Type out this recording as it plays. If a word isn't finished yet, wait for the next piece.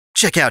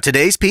Check out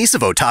today's piece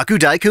of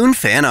OtakuDaiKun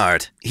fan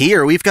art.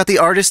 Here we've got the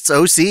artist's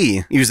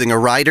OC, using a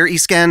Rider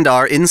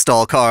Iskandar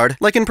install card,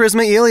 like in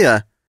Prisma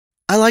Elia.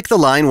 I like the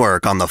line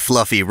work on the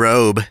fluffy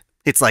robe.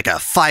 It's like a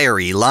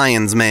fiery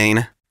lion's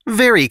mane.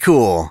 Very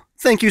cool.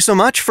 Thank you so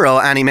much,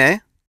 Fro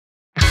Anime.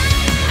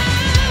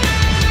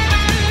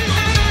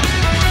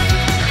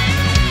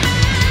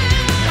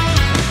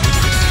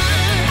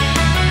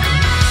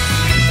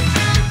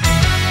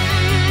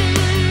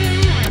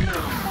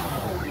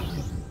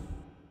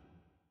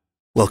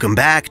 Welcome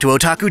back to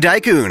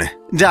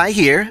OtakuDaiKun. Dai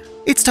here.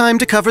 It's time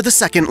to cover the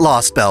second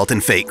Lostbelt in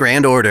Fate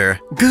Grand Order,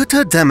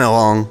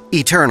 mmerung,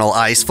 Eternal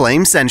Ice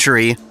Flame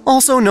Century,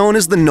 also known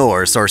as the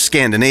Norse or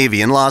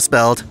Scandinavian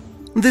Lostbelt.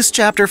 This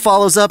chapter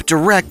follows up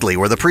directly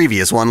where the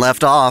previous one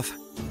left off.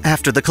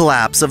 After the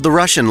collapse of the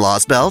Russian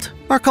Lostbelt,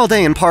 our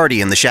Chaldean party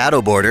in the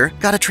Shadow Border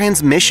got a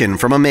transmission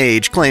from a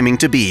mage claiming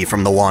to be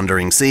from the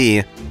Wandering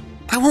Sea.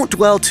 I won't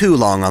dwell too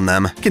long on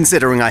them,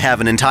 considering I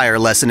have an entire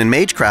lesson in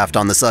magecraft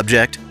on the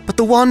subject, but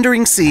the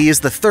Wandering Sea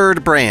is the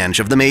third branch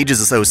of the Mages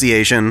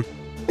Association.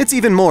 It's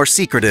even more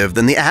secretive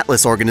than the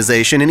Atlas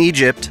organization in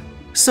Egypt.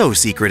 So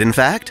secret, in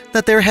fact,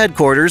 that their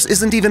headquarters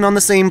isn't even on the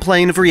same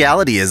plane of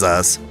reality as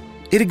us.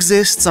 It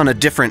exists on a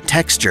different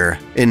texture,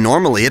 and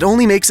normally it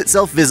only makes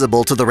itself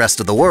visible to the rest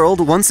of the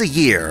world once a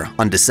year,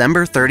 on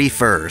December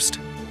 31st.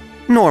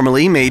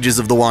 Normally, mages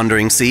of the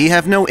Wandering Sea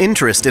have no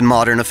interest in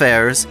modern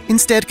affairs,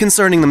 instead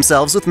concerning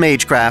themselves with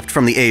magecraft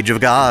from the Age of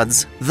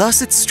Gods.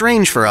 Thus, it's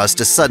strange for us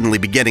to suddenly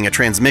be getting a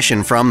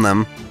transmission from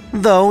them.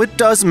 Though it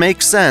does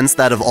make sense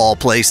that of all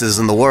places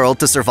in the world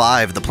to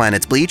survive the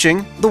planet's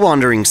bleaching, the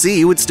Wandering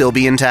Sea would still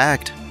be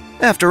intact.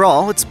 After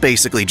all, it's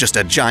basically just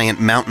a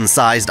giant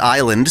mountain-sized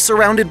island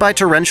surrounded by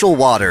torrential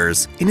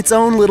waters, in its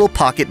own little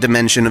pocket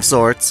dimension of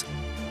sorts.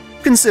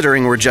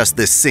 Considering we're just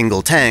this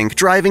single tank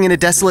driving in a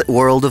desolate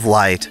world of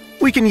light,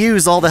 we can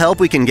use all the help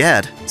we can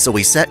get, so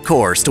we set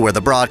course to where the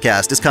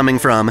broadcast is coming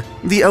from,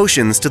 the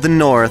oceans to the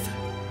north.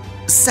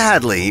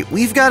 Sadly,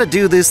 we've got to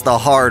do this the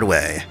hard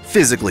way,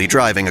 physically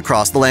driving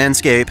across the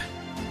landscape.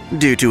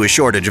 Due to a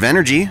shortage of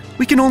energy,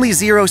 we can only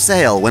zero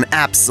sail when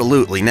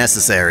absolutely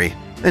necessary,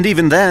 and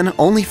even then,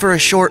 only for a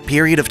short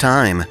period of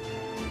time.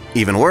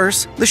 Even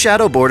worse, the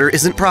Shadow Border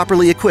isn't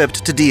properly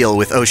equipped to deal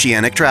with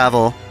oceanic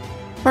travel.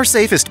 Our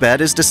safest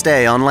bet is to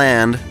stay on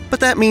land,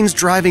 but that means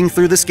driving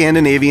through the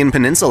Scandinavian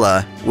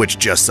peninsula, which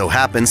just so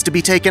happens to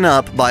be taken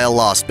up by a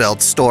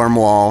Lostbelt storm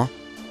wall.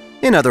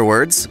 In other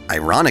words,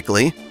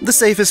 ironically, the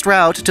safest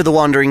route to the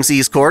Wandering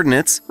Sea's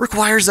coordinates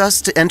requires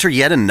us to enter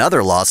yet another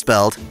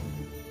Lostbelt.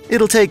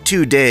 It'll take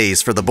 2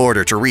 days for the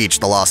border to reach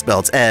the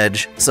Lostbelt's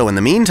edge, so in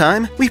the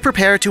meantime, we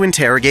prepare to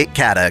interrogate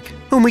Kadak,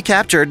 whom we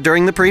captured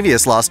during the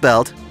previous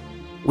Lostbelt.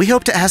 We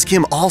hope to ask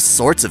him all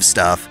sorts of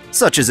stuff,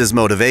 such as his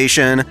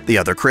motivation, the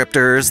other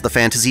cryptors, the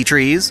fantasy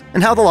trees,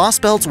 and how the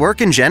Lostbelts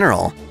work in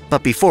general.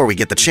 But before we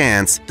get the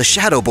chance, the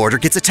Shadow Border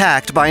gets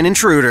attacked by an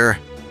intruder.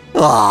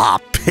 Aw,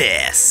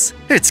 piss!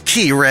 It's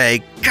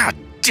Kirei, god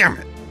damn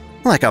it!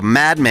 Like a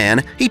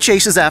madman, he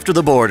chases after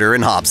the border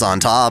and hops on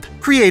top,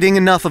 creating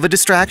enough of a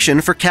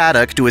distraction for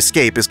Kadak to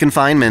escape his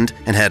confinement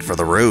and head for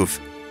the roof.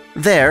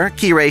 There,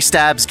 Kirei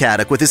stabs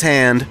Kadak with his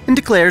hand and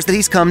declares that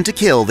he's come to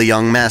kill the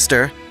young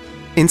master.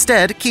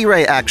 Instead,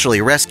 Kirei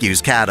actually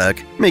rescues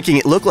Kadak, making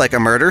it look like a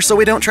murder so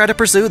we don't try to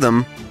pursue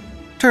them.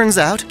 Turns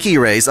out,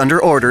 Kirei's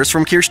under orders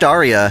from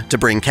Kirstaria to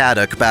bring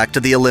Kadak back to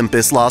the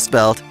Olympus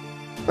Lostbelt.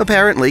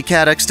 Apparently,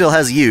 Kadak still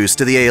has use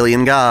to the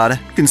alien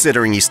god,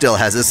 considering he still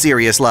has his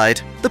Sirius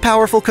Light, the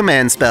powerful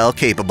command spell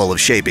capable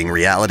of shaping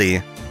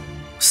reality.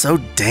 So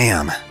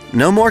damn,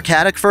 no more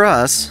Kadak for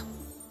us.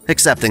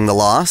 Accepting the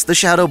loss, the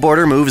Shadow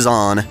Border moves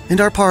on, and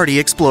our party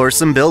explores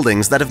some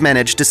buildings that have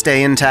managed to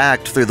stay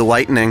intact through the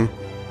whitening.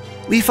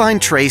 We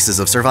find traces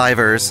of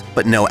survivors,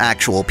 but no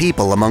actual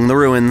people among the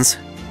ruins.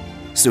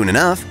 Soon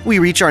enough, we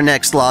reach our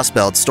next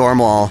Lostbelt storm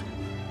wall.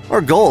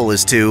 Our goal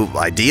is to,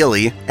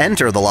 ideally,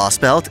 enter the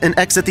Lostbelt and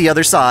exit the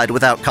other side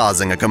without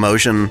causing a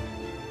commotion.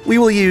 We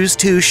will use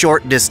 2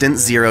 short-distance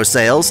zero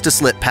sails to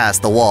slip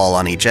past the wall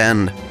on each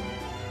end.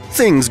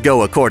 Things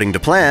go according to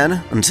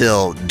plan,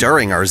 until,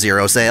 during our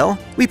zero sail,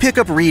 we pick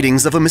up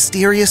readings of a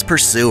mysterious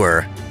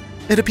pursuer.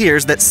 It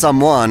appears that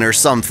someone or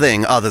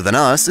something other than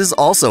us is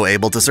also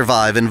able to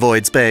survive in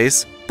void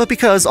space, but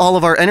because all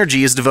of our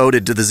energy is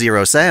devoted to the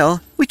zero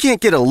sail, we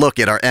can't get a look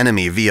at our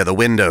enemy via the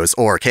windows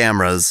or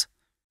cameras.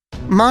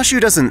 Mashu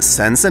doesn't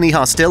sense any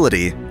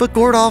hostility, but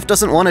Gordolf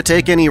doesn't want to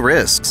take any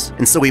risks,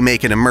 and so we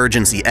make an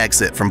emergency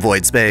exit from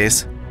void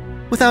space.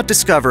 Without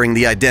discovering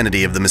the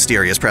identity of the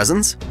mysterious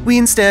presence, we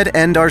instead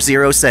end our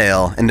zero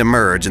sail and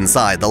emerge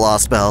inside the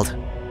Lostbelt.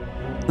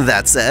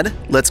 That said,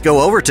 let's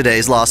go over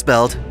today's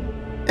Lostbelt.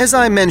 As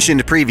I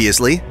mentioned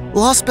previously,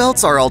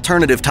 Lostbelts are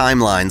alternative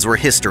timelines where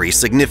history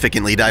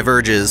significantly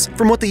diverges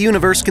from what the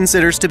universe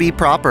considers to be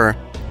proper.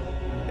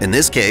 In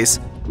this case,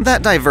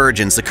 that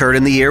divergence occurred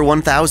in the year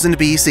 1000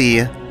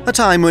 BC, a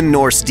time when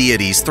Norse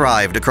deities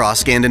thrived across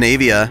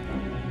Scandinavia.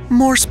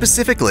 More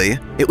specifically,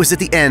 it was at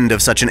the end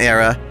of such an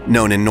era,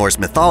 known in Norse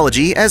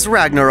mythology as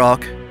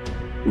Ragnarok.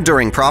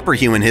 During proper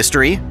human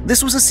history,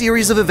 this was a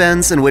series of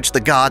events in which the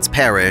gods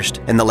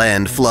perished and the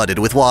land flooded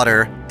with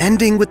water,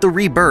 ending with the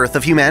rebirth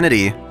of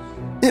humanity.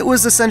 It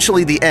was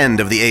essentially the end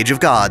of the Age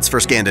of Gods for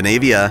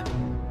Scandinavia.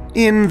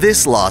 In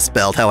this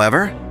Lostbelt,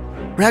 however,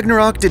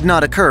 Ragnarok did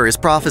not occur as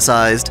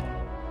prophesized,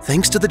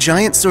 thanks to the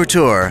giant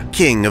Surtur,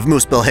 king of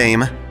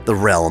Muspelheim, the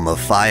realm of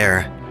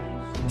fire.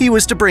 He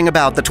was to bring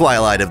about the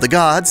twilight of the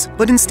gods,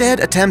 but instead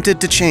attempted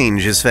to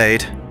change his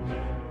fate.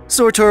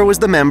 Surtur was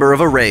the member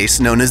of a race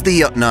known as the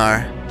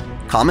Jötnar.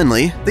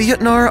 Commonly, the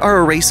Jötnar are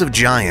a race of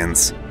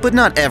giants, but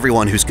not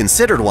everyone who's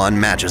considered one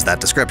matches that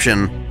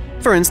description.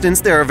 For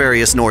instance, there are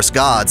various Norse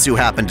gods who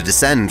happen to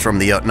descend from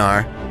the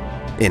Jötnar.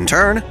 In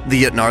turn,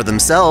 the Jötnar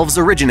themselves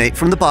originate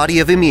from the body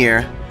of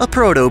Ymir, a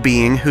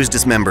proto-being whose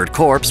dismembered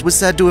corpse was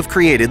said to have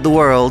created the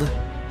world.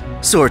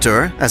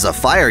 Surtur, as a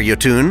fire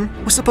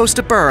Jotun, was supposed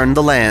to burn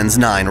the land's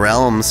 9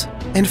 realms,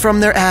 and from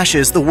their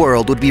ashes the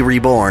world would be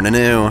reborn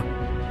anew.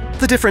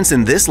 The difference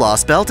in this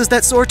Lostbelt is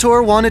that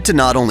Surtur wanted to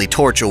not only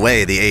torch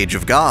away the Age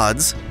of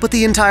Gods, but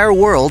the entire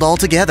world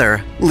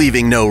altogether,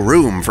 leaving no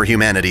room for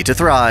humanity to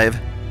thrive.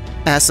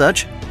 As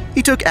such,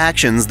 he took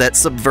actions that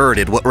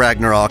subverted what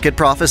Ragnarok had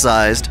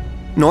prophesized.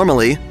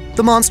 Normally,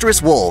 the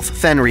monstrous wolf,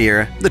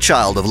 Fenrir, the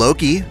child of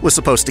Loki, was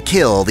supposed to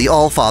kill the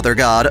all-father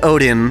god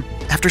Odin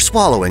after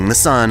swallowing the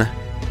sun.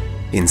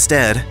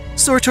 Instead,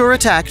 Surtur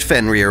attacked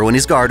Fenrir when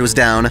his guard was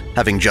down,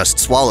 having just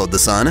swallowed the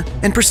sun,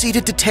 and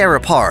proceeded to tear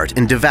apart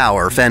and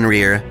devour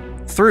Fenrir.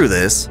 Through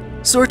this,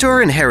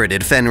 Surtur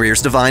inherited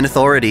Fenrir's divine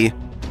authority,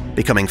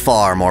 becoming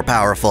far more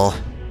powerful.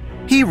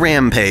 He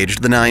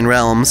rampaged the 9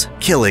 realms,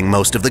 killing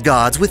most of the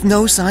gods with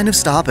no sign of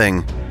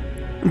stopping.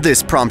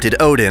 This prompted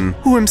Odin,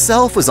 who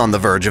himself was on the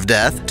verge of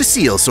death, to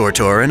seal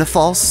Surtur in a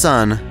false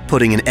sun,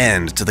 putting an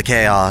end to the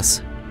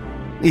chaos.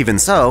 Even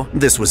so,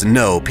 this was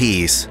no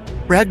peace.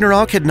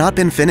 Ragnarok had not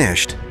been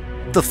finished.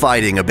 The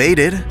fighting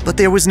abated, but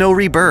there was no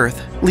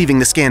rebirth, leaving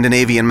the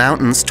Scandinavian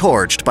mountains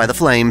torched by the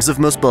flames of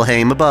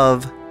Muspelheim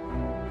above.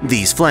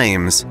 These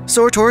flames,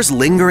 Surtur's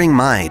lingering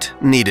might,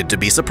 needed to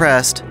be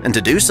suppressed, and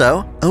to do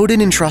so,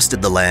 Odin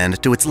entrusted the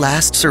land to its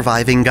last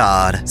surviving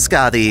god,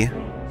 Skadi.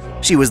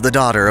 She was the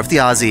daughter of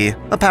Thiazi,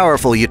 a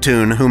powerful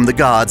Jotun whom the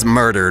gods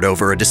murdered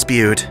over a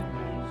dispute.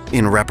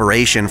 In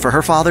reparation for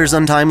her father's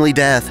untimely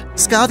death,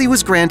 Skadi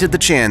was granted the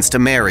chance to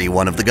marry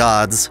one of the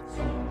gods.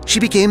 She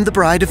became the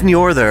bride of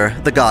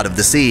Njordr, the god of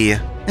the sea,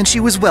 and she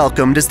was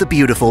welcomed as the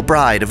beautiful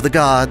bride of the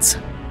gods.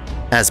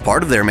 As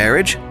part of their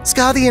marriage,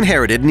 Skadi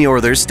inherited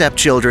Njordr's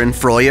stepchildren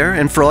Freyr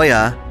and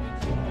Freyja.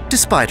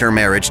 Despite her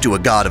marriage to a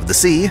god of the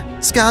sea,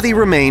 Skadi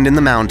remained in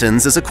the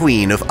mountains as a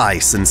queen of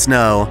ice and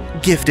snow,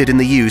 gifted in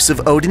the use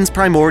of Odin's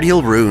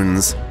primordial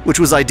runes, which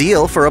was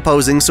ideal for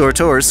opposing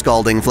Surtur's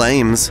scalding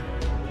flames.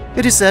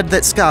 It is said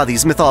that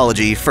Skadi's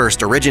mythology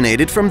first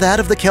originated from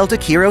that of the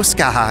Celtic hero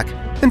Skahak,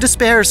 and to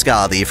spare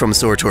Skadi from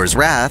Surtur's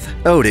wrath,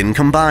 Odin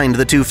combined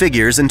the 2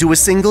 figures into a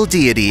single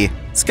deity,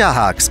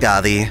 Skahak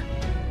Skadi.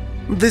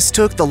 This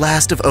took the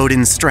last of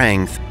Odin's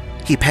strength.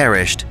 He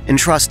perished,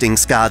 entrusting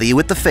Skadi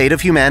with the fate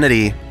of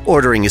humanity,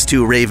 ordering his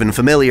 2 raven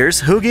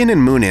familiars, Hugin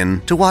and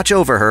Munin, to watch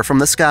over her from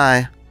the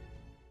sky.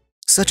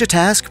 Such a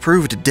task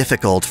proved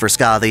difficult for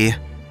Skadi.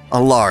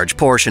 A large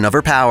portion of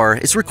her power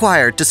is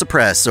required to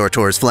suppress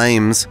Surtur's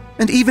flames,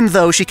 and even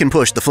though she can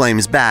push the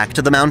flames back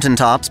to the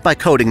mountaintops by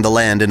coating the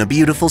land in a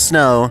beautiful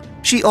snow,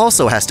 she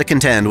also has to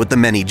contend with the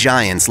many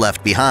giants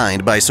left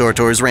behind by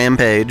Surtur's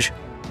rampage.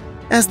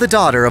 As the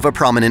daughter of a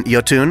prominent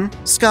Jotun,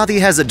 Skadi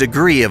has a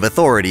degree of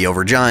authority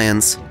over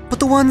giants, but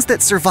the ones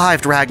that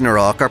survived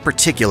Ragnarok are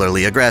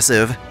particularly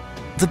aggressive.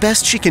 The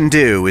best she can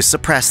do is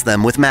suppress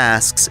them with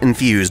masks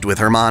infused with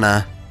her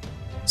mana.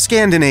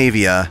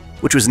 Scandinavia,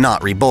 which was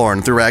not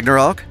reborn through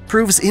Ragnarok,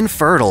 proves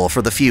infertile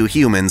for the few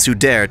humans who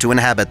dare to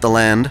inhabit the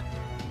land.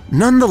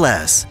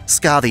 Nonetheless,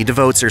 Skadi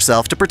devotes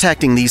herself to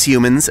protecting these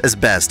humans as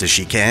best as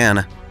she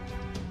can.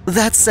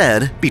 That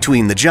said,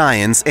 between the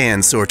giants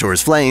and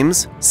Surtur's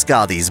flames,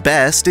 Skadi's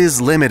best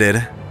is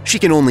limited. She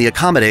can only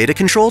accommodate a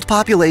controlled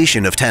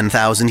population of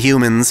 10,000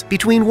 humans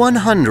between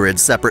 100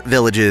 separate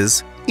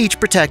villages, each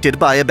protected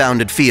by a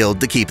bounded field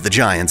to keep the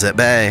giants at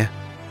bay.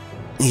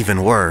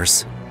 Even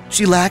worse,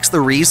 she lacks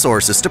the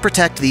resources to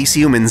protect these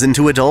humans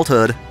into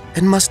adulthood,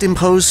 and must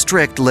impose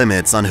strict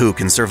limits on who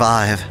can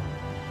survive.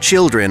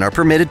 Children are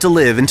permitted to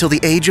live until the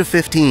age of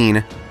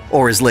 15,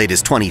 or as late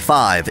as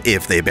 25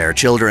 if they bear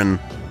children.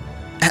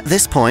 At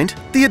this point,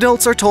 the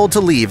adults are told to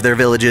leave their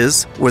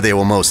villages, where they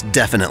will most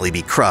definitely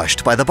be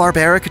crushed by the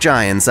barbaric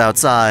giants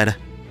outside.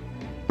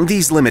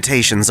 These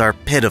limitations are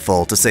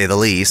pitiful, to say the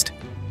least.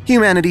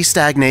 Humanity's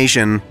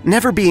stagnation,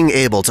 never being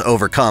able to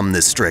overcome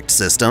this strict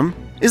system,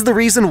 is the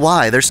reason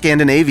why their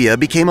Scandinavia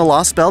became a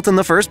Lostbelt in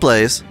the first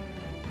place.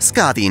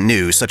 Skadi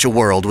knew such a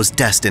world was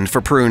destined for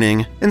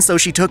pruning, and so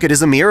she took it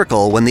as a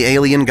miracle when the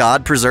alien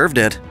god preserved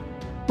it.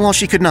 While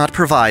she could not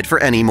provide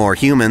for any more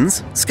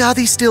humans,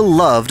 Skadi still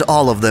loved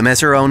all of them as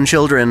her own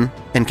children,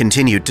 and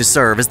continued to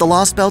serve as the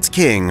Lostbelt's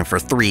king for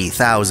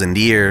 3,000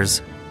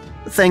 years.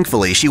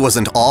 Thankfully, she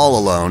wasn't all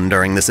alone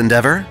during this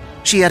endeavor.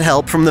 She had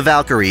help from the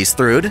Valkyries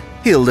Thrud,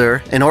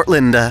 Hildur, and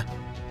Ortlinda.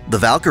 The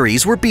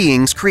Valkyries were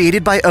beings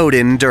created by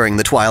Odin during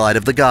the Twilight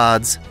of the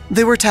Gods.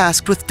 They were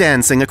tasked with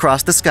dancing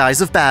across the skies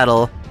of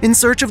battle in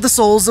search of the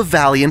souls of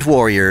valiant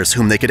warriors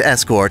whom they could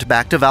escort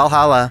back to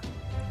Valhalla.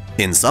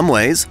 In some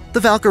ways, the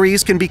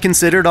Valkyries can be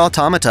considered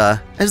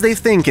automata, as they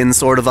think in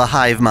sort of a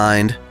hive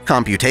mind,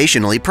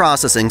 computationally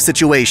processing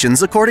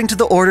situations according to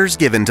the orders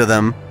given to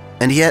them.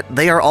 And yet,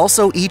 they are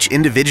also each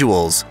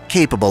individuals,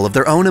 capable of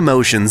their own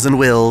emotions and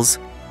wills.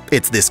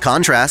 It's this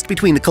contrast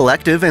between the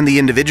collective and the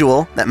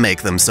individual that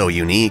make them so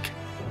unique.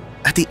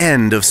 At the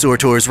end of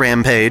Surtur's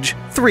rampage,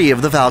 3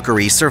 of the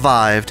Valkyries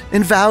survived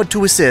and vowed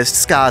to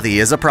assist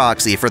Skadi as a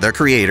proxy for their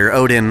creator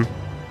Odin.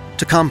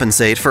 To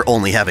compensate for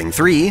only having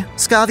 3,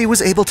 Skadi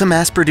was able to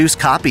mass-produce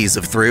copies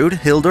of Thrud,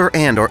 Hildur,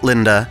 and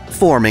Ortlinda,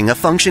 forming a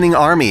functioning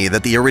army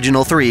that the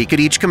original 3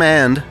 could each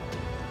command.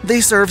 They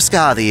serve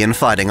Skadi in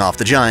fighting off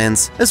the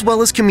giants, as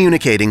well as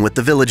communicating with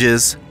the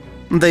villages.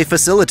 They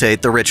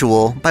facilitate the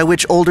ritual by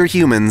which older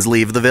humans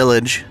leave the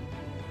village.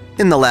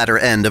 In the latter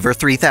end of her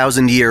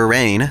 3,000-year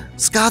reign,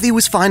 Skadi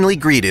was finally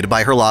greeted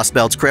by her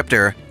Lostbelt's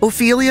cryptor,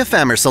 Ophelia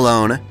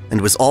Famersalone, and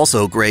was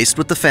also graced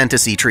with the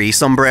fantasy tree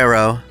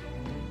Sombrero.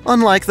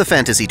 Unlike the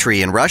fantasy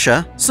tree in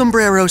Russia,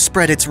 Sombrero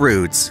spread its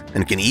roots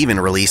and can even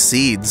release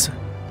seeds.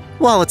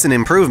 While it's an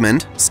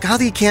improvement,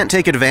 Skadi can't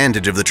take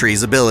advantage of the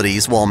tree's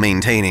abilities while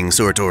maintaining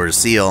Surtur's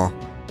seal.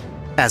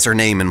 As her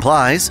name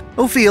implies,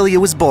 Ophelia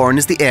was born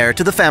as the heir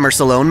to the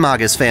Famersalone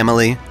Magus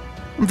family.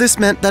 This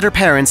meant that her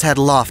parents had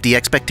lofty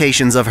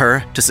expectations of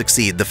her to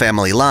succeed the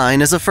family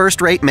line as a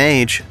first-rate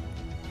mage.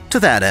 To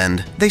that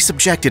end, they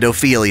subjected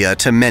Ophelia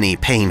to many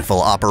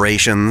painful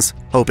operations,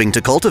 hoping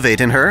to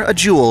cultivate in her a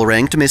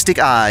jewel-ranked mystic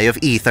eye of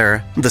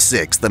ether, the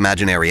 6th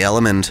imaginary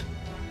element.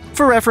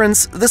 For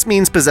reference, this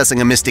means possessing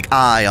a mystic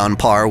eye on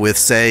par with,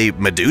 say,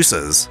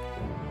 Medusa's.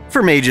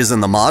 For mages in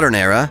the modern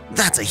era,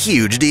 that's a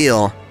huge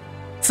deal.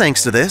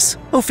 Thanks to this,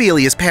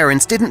 Ophelia's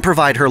parents didn't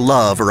provide her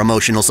love or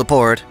emotional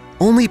support,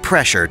 only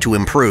pressure to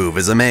improve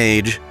as a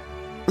mage.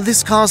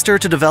 This caused her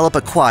to develop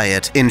a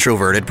quiet,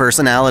 introverted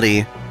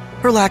personality.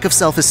 Her lack of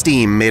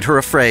self-esteem made her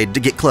afraid to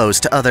get close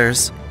to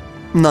others.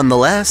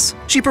 Nonetheless,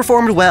 she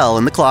performed well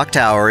in the clock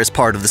tower as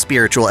part of the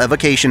spiritual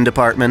evocation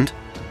department.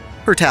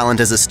 Her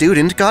talent as a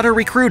student got her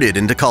recruited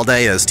into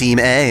Chaldea's Team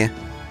A.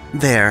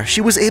 There,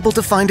 she was able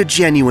to find a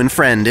genuine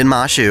friend in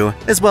Mashu,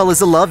 as well as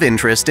a love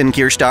interest in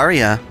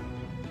Kirstaria.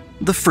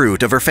 The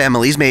fruit of her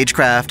family's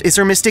magecraft is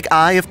her mystic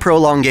eye of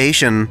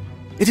prolongation.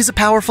 It is a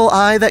powerful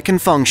eye that can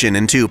function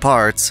in 2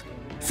 parts.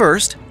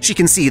 First, she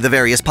can see the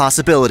various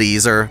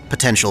possibilities or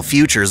potential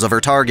futures of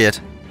her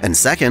target. And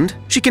second,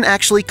 she can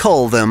actually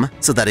cull them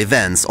so that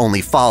events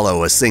only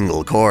follow a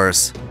single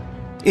course.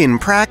 In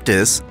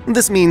practice,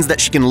 this means that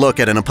she can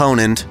look at an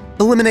opponent,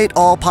 eliminate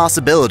all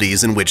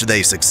possibilities in which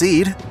they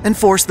succeed, and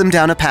force them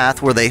down a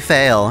path where they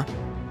fail.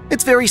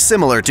 It's very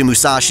similar to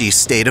Musashi's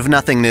state of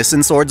nothingness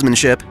in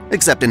swordsmanship,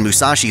 except in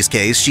Musashi's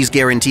case, she's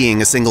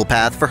guaranteeing a single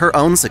path for her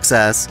own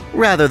success,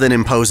 rather than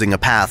imposing a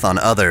path on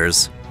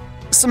others.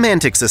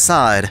 Semantics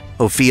aside,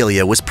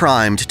 Ophelia was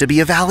primed to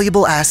be a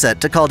valuable asset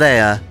to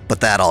Chaldea,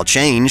 but that all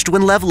changed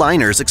when Lev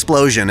Liner's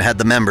explosion had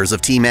the members of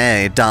Team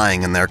A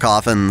dying in their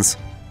coffins.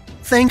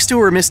 Thanks to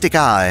her mystic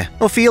eye,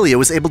 Ophelia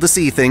was able to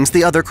see things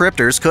the other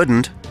cryptors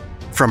couldn't.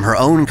 From her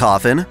own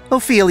coffin,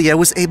 Ophelia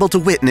was able to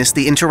witness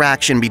the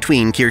interaction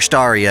between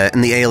Kirstaria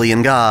and the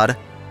alien god.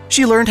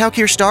 She learned how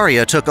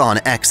Kirstaria took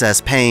on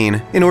excess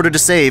pain in order to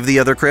save the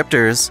other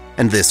cryptors,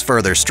 and this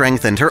further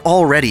strengthened her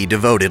already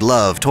devoted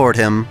love toward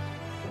him.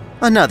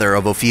 Another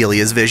of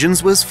Ophelia's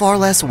visions was far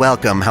less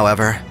welcome,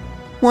 however.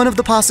 One of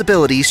the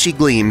possibilities she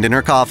gleamed in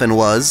her coffin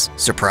was,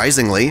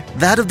 surprisingly,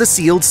 that of the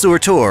sealed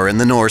Surtur in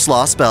the Norse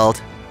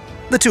Lostbelt.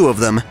 The 2 of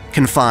them,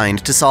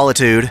 confined to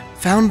solitude,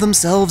 found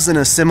themselves in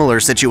a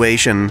similar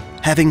situation,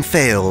 having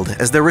failed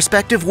as their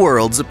respective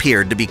worlds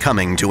appeared to be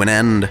coming to an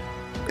end.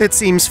 It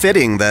seems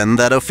fitting, then,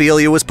 that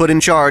Ophelia was put in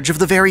charge of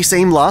the very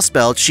same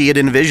Lostbelt she had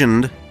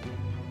envisioned.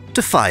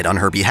 To fight on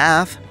her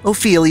behalf,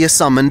 Ophelia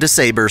summoned a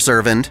saber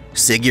servant,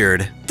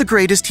 Sigurd, the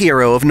greatest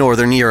hero of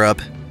Northern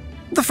Europe.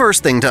 The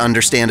first thing to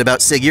understand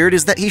about Sigurd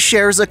is that he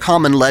shares a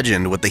common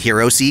legend with the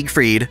hero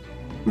Siegfried.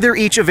 They're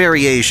each a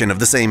variation of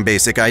the same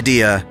basic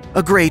idea,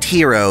 a great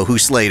hero who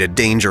slayed a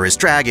dangerous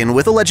dragon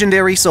with a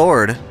legendary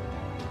sword.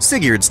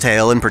 Sigurd's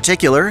tale, in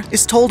particular,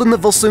 is told in the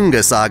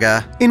Volsunga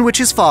saga, in which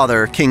his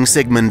father, King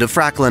Sigmund of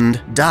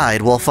Frankland,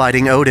 died while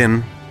fighting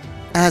Odin.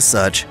 As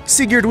such,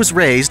 Sigurd was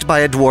raised by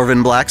a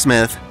dwarven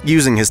blacksmith,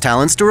 using his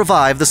talents to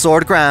revive the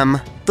sword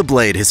Gram, the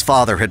blade his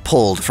father had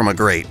pulled from a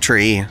great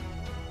tree.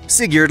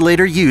 Sigurd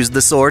later used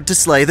the sword to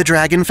slay the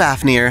dragon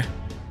Fafnir.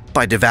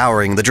 By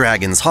devouring the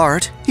dragon's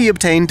heart, he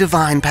obtained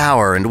divine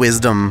power and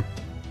wisdom.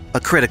 A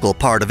critical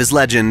part of his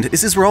legend is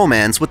his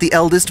romance with the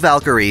eldest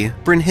Valkyrie,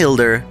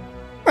 Brynhildr.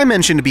 I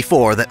mentioned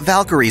before that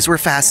Valkyries were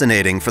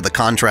fascinating for the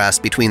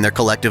contrast between their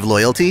collective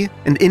loyalty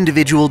and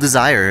individual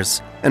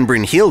desires, and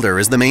Brynhildr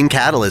is the main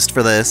catalyst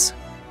for this.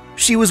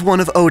 She was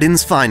one of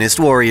Odin's finest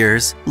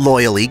warriors,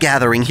 loyally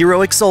gathering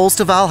heroic souls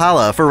to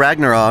Valhalla for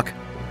Ragnarok.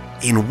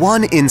 In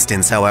one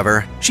instance,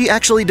 however, she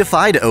actually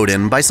defied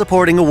Odin by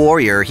supporting a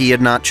warrior he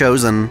had not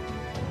chosen.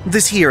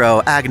 This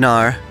hero,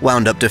 Agnar,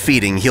 wound up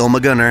defeating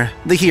Hjolmagunnar,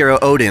 the hero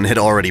Odin had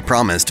already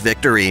promised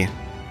victory.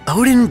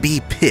 Odin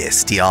be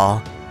pissed,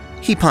 y'all.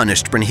 He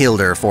punished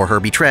Brynhildr for her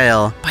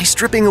betrayal by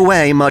stripping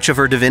away much of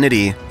her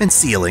divinity and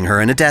sealing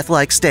her in a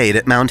death-like state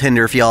at Mount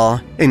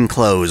Hinderfjall,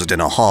 enclosed in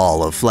a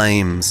hall of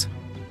flames.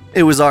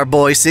 It was our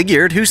boy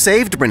Sigurd who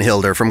saved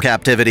Brynhildr from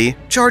captivity,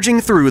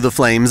 charging through the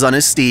flames on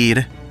his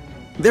steed.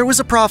 There was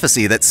a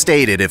prophecy that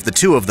stated if the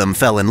two of them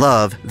fell in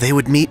love, they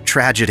would meet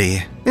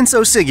tragedy, and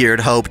so Sigurd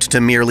hoped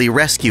to merely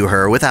rescue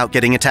her without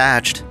getting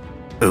attached.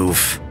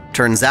 Oof.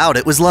 Turns out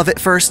it was love at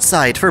first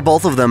sight for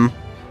both of them.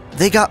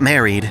 They got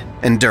married,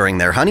 and during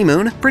their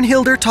honeymoon,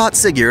 Brynhildr taught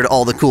Sigurd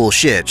all the cool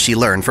shit she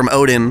learned from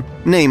Odin,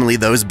 namely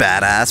those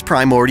badass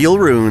primordial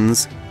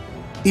runes.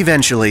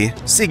 Eventually,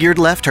 Sigurd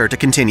left her to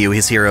continue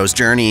his hero's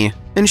journey,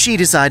 and she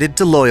decided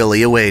to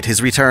loyally await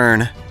his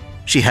return.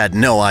 She had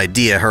no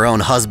idea her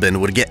own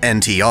husband would get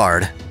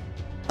NTR'd.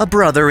 A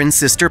brother and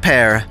sister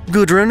pair,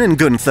 Gudrun and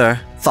Gunther,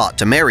 thought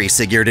to marry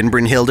Sigurd and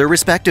Brynhildr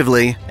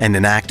respectively, and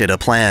enacted a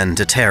plan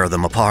to tear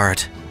them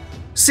apart.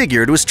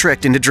 Sigurd was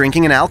tricked into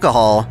drinking an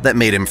alcohol that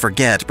made him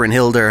forget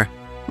Brynhildr.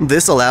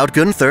 This allowed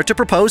Gunther to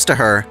propose to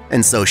her,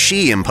 and so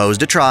she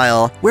imposed a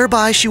trial,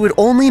 whereby she would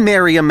only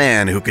marry a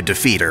man who could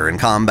defeat her in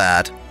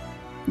combat.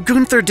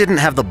 Gunther didn't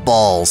have the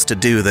balls to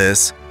do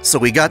this, so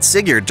he got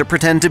Sigurd to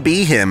pretend to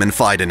be him and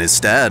fight in his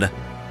stead.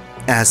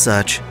 As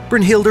such,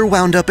 Brynhildr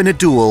wound up in a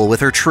duel with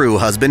her true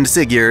husband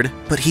Sigurd,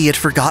 but he had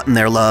forgotten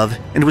their love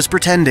and was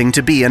pretending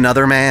to be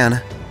another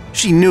man.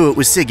 She knew it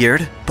was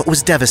Sigurd, but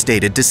was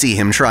devastated to see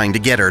him trying to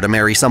get her to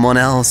marry someone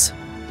else.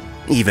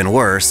 Even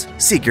worse,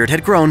 Sigurd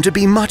had grown to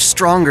be much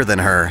stronger than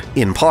her,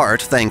 in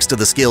part thanks to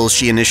the skills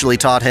she initially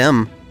taught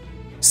him.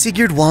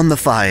 Sigurd won the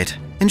fight,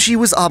 and she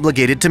was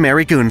obligated to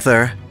marry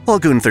Gunther, while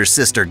Gunther's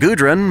sister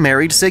Gudrun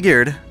married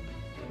Sigurd.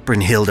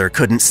 Brynhildr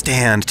couldn't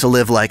stand to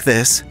live like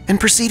this,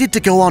 and proceeded to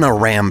go on a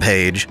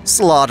rampage,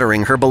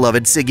 slaughtering her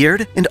beloved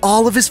Sigurd and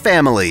all of his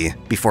family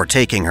before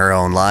taking her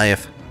own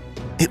life.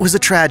 It was a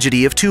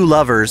tragedy of two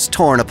lovers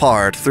torn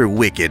apart through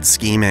wicked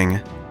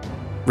scheming.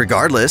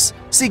 Regardless,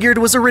 Sigurd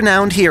was a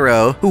renowned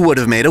hero who would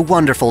have made a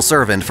wonderful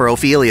servant for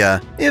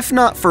Ophelia, if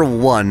not for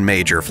one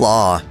major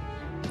flaw.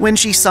 When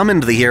she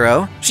summoned the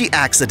hero, she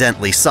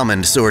accidentally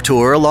summoned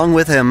Surtur along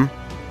with him.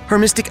 Her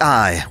mystic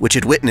eye, which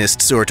had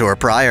witnessed Surtur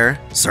prior,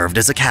 served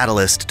as a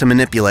catalyst to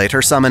manipulate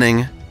her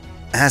summoning.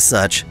 As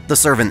such, the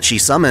servant she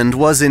summoned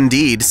was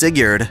indeed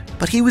Sigurd,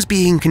 but he was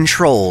being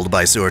controlled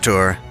by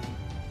Surtur.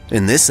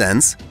 In this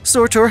sense,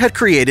 Surtur had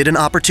created an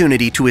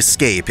opportunity to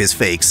escape his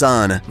fake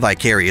son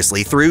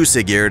vicariously through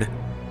Sigurd.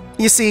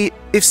 You see,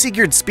 if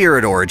Sigurd's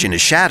spirit origin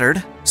is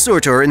shattered,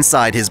 Surtur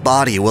inside his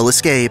body will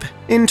escape,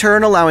 in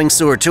turn allowing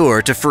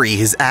Surtur to free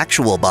his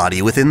actual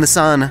body within the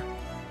sun.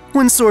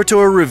 When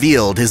Surtur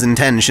revealed his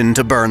intention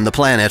to burn the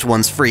planet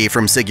once free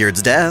from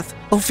Sigurd's death,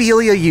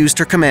 Ophelia used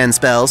her command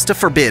spells to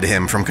forbid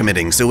him from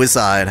committing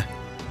suicide.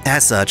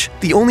 As such,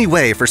 the only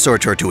way for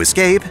Surtur to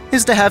escape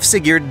is to have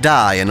Sigurd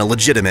die in a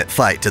legitimate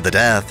fight to the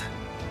death.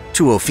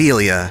 To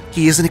Ophelia,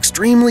 he is an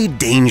extremely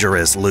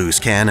dangerous loose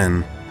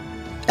cannon.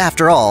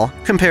 After all,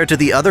 compared to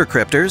the other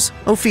cryptors,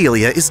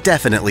 Ophelia is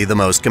definitely the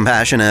most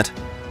compassionate.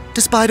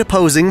 Despite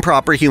opposing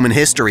proper human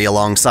history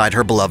alongside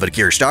her beloved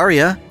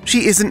Kirstaria,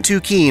 she isn't too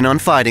keen on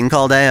fighting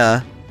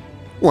Chaldea.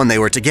 When they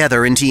were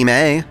together in Team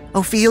A,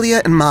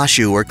 Ophelia and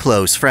Mashu were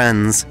close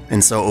friends,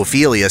 and so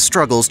Ophelia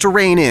struggles to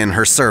rein in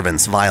her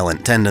servant's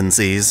violent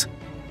tendencies.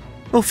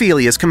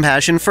 Ophelia's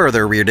compassion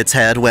further reared its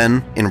head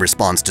when, in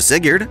response to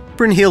Sigurd,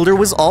 Brynhildr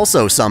was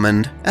also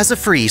summoned as a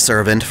free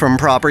servant from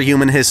proper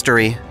human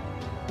history.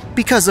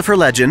 Because of her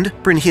legend,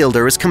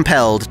 Brynhildr is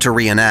compelled to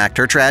reenact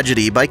her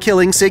tragedy by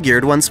killing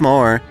Sigurd once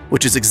more,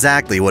 which is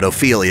exactly what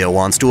Ophelia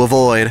wants to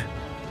avoid.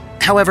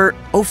 However,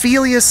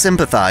 Ophelia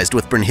sympathized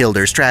with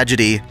Brynhildr's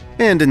tragedy,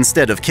 and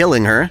instead of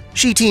killing her,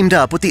 she teamed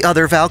up with the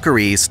other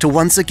Valkyries to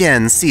once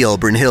again seal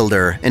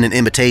Brynhildr in an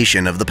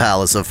imitation of the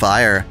Palace of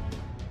Fire.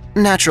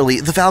 Naturally,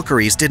 the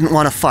Valkyries didn't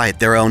want to fight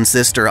their own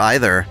sister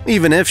either,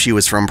 even if she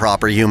was from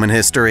proper human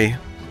history.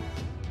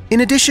 In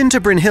addition to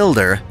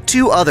Brynhildr,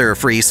 two other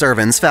free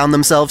servants found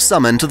themselves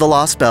summoned to the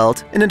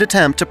Lostbelt in an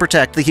attempt to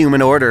protect the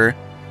human order.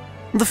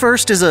 The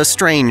first is a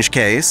strange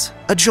case,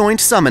 a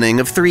joint summoning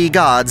of three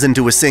gods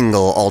into a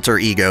single alter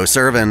ego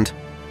servant.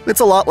 It's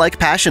a lot like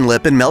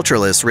Passionlip and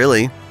Meltralis,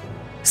 really.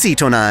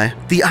 Sitonai,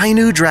 the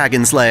Ainu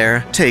dragon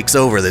slayer, takes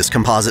over this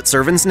composite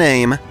servant's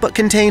name, but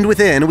contained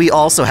within we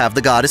also have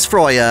the goddess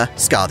Froya,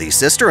 Skadi's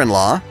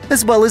sister-in-law,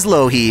 as well as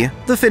Louhi,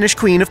 the Finnish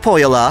queen of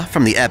Pohjola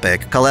from the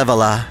epic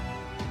Kalevala.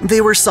 They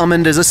were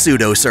summoned as a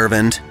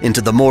pseudo-servant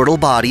into the mortal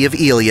body of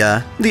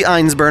Ilya, the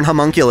Einsburn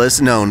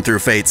homunculus known through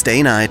Fate's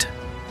Day Night.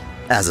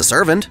 As a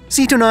servant,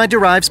 Sitonai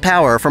derives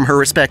power from her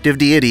respective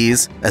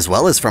deities, as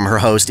well as from her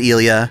host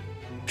Ilya.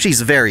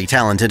 She's very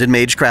talented in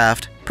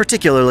magecraft,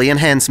 particularly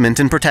enhancement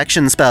and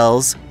protection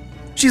spells.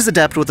 She's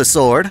adept with a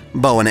sword,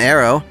 bow and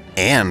arrow,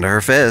 and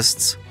her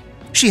fists.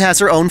 She has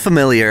her own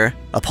familiar,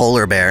 a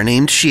polar bear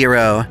named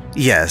Shiro.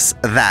 Yes,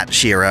 that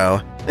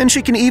Shiro. And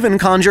she can even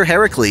conjure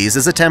Heracles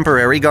as a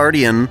temporary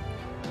guardian.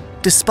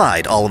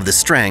 Despite all of this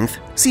strength,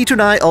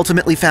 Sitonai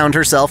ultimately found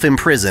herself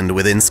imprisoned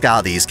within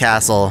Skadi's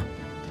castle.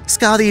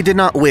 Skadi did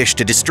not wish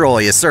to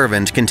destroy a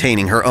servant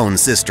containing her own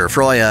sister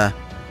Froya.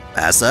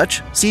 As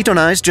such,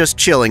 Sitonai's just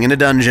chilling in a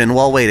dungeon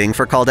while waiting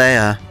for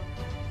Chaldea.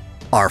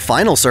 Our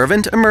final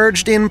servant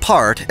emerged in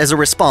part as a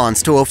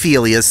response to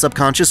Ophelia's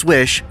subconscious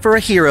wish for a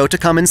hero to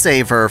come and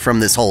save her from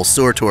this whole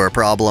Surtur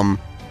problem.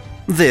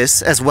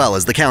 This, as well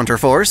as the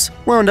counterforce,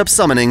 wound up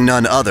summoning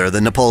none other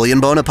than Napoleon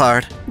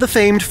Bonaparte, the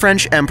famed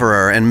French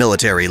emperor and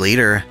military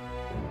leader.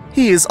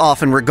 He is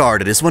often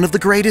regarded as one of the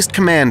greatest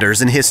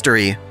commanders in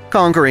history,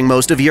 conquering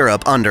most of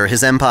Europe under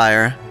his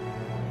empire.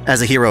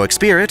 As a heroic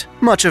spirit,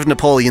 much of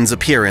Napoleon's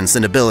appearance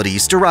and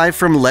abilities derive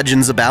from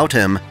legends about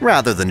him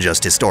rather than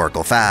just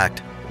historical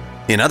fact.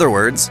 In other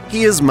words,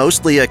 he is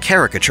mostly a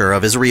caricature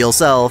of his real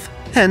self,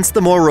 hence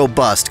the more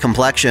robust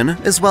complexion,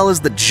 as well as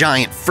the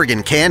giant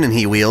friggin' cannon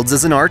he wields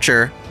as an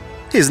archer.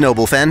 His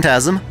noble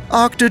phantasm,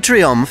 Arc de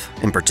Triomphe,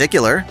 in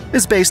particular,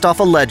 is based off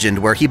a legend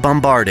where he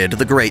bombarded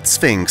the Great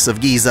Sphinx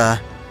of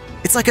Giza.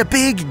 It's like a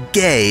big,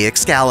 gay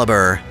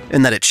Excalibur,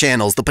 in that it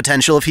channels the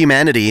potential of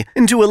humanity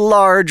into a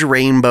large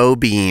rainbow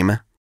beam.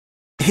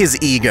 His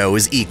ego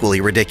is equally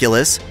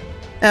ridiculous.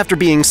 After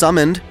being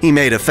summoned, he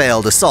made a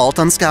failed assault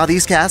on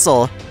Skadi's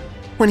castle.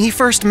 When he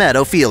first met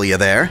Ophelia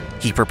there,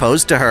 he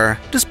proposed to her,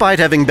 despite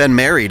having been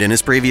married in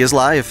his previous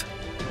life.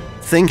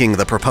 Thinking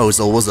the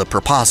proposal was a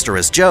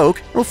preposterous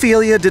joke,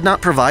 Ophelia did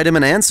not provide him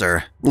an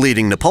answer,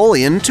 leading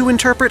Napoleon to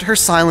interpret her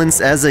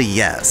silence as a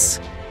yes.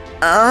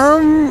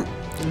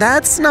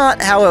 That's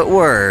not how it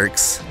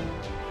works.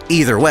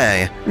 Either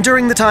way,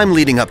 during the time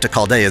leading up to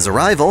Chaldea's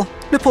arrival,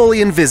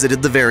 Napoleon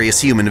visited the various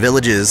human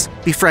villages,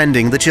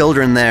 befriending the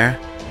children there.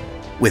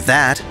 With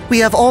that, we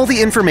have all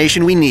the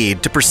information we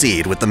need to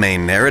proceed with the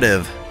main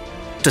narrative.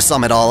 To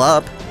sum it all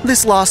up,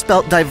 this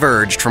Lostbelt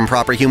diverged from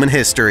proper human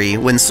history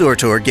when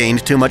Surtur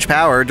gained too much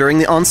power during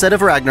the onset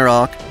of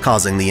Ragnarok,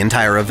 causing the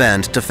entire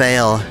event to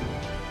fail.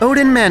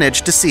 Odin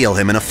managed to seal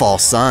him in a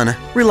false sun,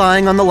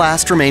 relying on the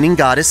last remaining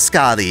goddess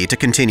Skadi to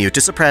continue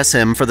to suppress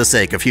him for the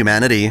sake of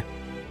humanity.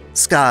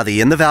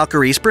 Skadi and the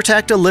Valkyries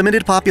protect a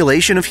limited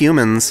population of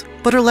humans,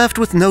 but are left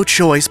with no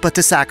choice but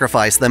to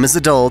sacrifice them as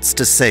adults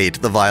to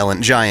sate the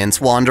violent giants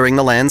wandering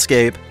the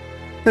landscape.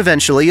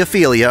 Eventually,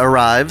 Ophelia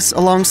arrives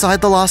alongside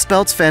the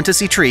Lostbelt's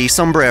fantasy tree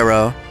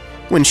Sombrero.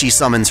 When she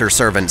summons her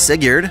servant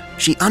Sigurd,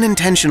 she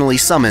unintentionally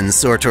summons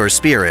Surtur's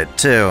spirit,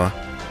 too.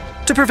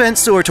 To prevent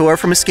Surtur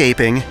from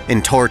escaping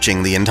and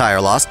torching the entire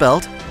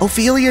Lostbelt,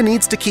 Ophelia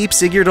needs to keep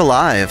Sigurd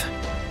alive.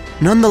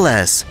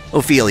 Nonetheless,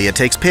 Ophelia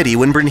takes pity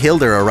when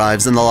Brynhildr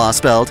arrives in the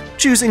Lostbelt,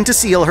 choosing to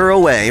seal her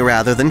away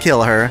rather than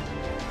kill her.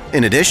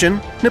 In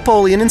addition,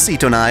 Napoleon and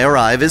Sitonai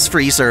arrive as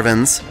free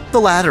servants, the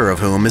latter of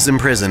whom is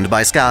imprisoned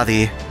by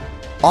Skadi.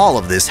 All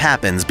of this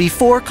happens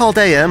before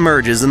Chaldea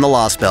emerges in the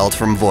Lostbelt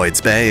from void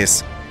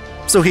space.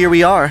 So here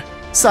we are,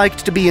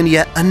 psyched to be in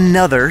yet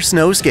another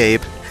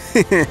snowscape.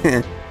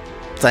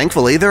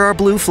 Thankfully, there are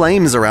blue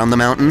flames around the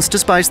mountains to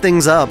spice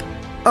things up.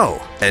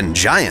 Oh, and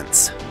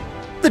giants.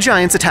 The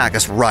giants attack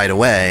us right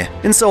away,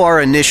 and so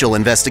our initial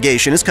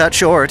investigation is cut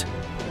short.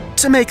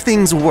 To make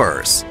things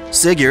worse,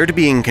 Sigurd,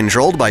 being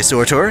controlled by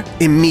Surtur,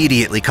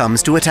 immediately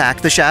comes to attack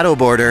the shadow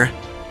border.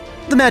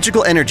 The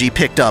magical energy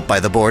picked up by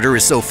the border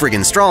is so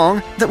friggin'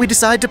 strong that we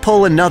decide to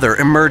pull another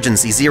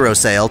emergency zero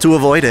sail to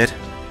avoid it.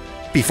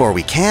 Before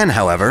we can,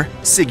 however,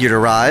 Sigurd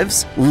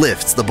arrives,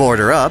 lifts the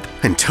border up,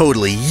 and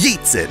totally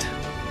yeets it.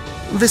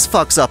 This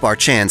fucks up our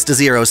chance to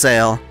zero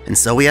sail, and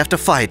so we have to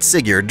fight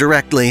Sigurd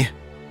directly.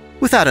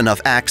 Without enough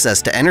access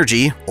to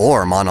energy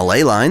or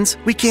monolay lines,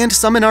 we can't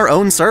summon our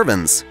own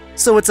servants,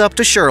 so it's up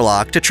to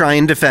Sherlock to try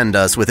and defend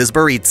us with his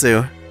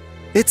Baritsu.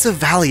 It's a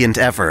valiant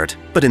effort,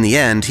 but in the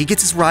end he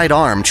gets his right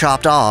arm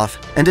chopped off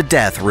and a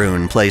death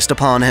rune placed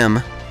upon him.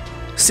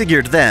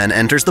 Sigurd then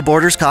enters the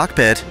border's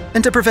cockpit,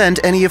 and to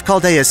prevent any of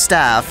Chaldea's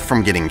staff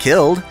from getting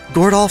killed,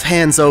 Gordolf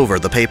hands over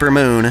the paper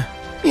moon.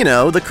 You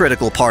know, the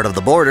critical part of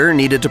the border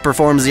needed to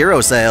perform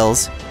zero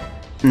sails.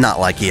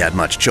 Not like he had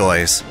much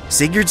choice.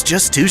 Sigurd's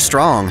just too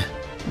strong.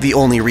 The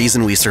only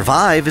reason we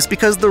survive is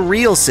because the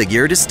real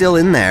Sigurd is still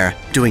in there,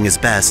 doing his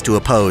best to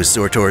oppose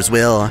Surtur's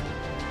will.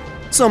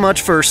 So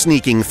much for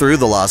sneaking through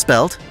the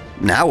Lostbelt.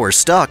 Now we're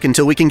stuck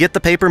until we can get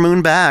the paper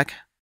moon back.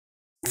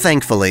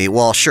 Thankfully,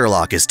 while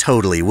Sherlock is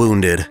totally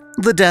wounded,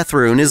 the death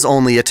rune is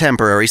only a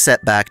temporary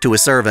setback to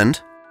his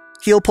servant.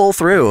 He'll pull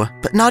through,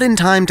 but not in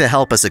time to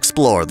help us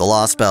explore the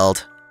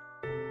Lostbelt.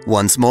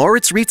 Once more,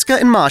 it's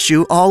Ritska and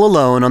Mashu all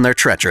alone on their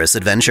treacherous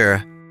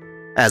adventure.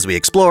 As we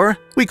explore,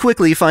 we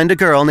quickly find a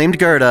girl named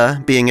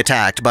Gerda being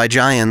attacked by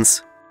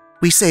giants.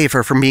 We save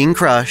her from being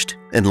crushed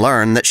and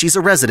learn that she's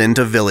a resident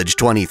of Village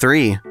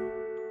 23.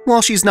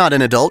 While she's not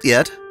an adult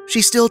yet,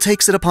 she still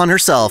takes it upon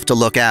herself to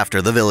look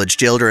after the village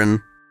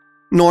children.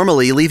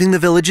 Normally, leaving the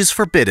village is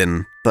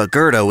forbidden, but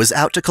Gerda was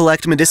out to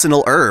collect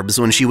medicinal herbs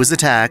when she was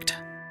attacked.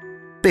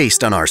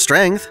 Based on our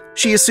strength,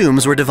 she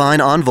assumes we're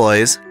divine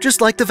envoys, just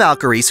like the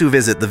Valkyries who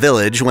visit the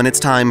village when it's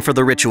time for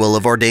the ritual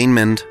of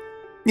ordainment.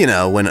 You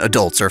know, when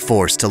adults are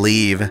forced to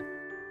leave.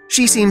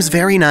 She seems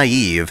very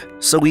naive,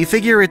 so we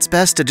figure it's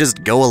best to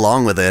just go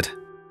along with it.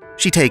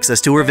 She takes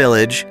us to her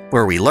village,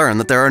 where we learn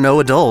that there are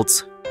no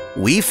adults.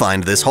 We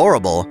find this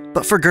horrible,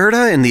 but for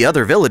Gerda and the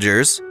other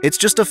villagers, it's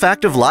just a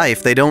fact of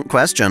life they don't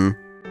question.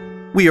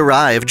 We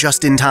arrive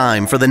just in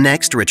time for the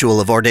next ritual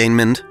of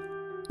ordainment.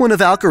 When a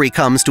Valkyrie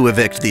comes to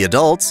evict the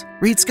adults,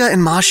 Ritska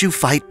and Mashu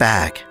fight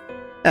back.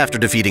 After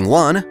defeating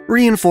one,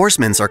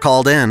 reinforcements are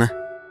called in.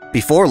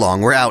 Before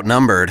long, we're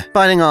outnumbered,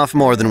 fighting off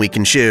more than we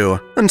can chew,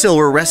 until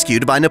we're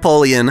rescued by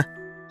Napoleon.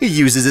 He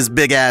uses his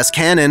big-ass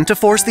cannon to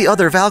force the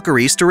other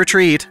Valkyries to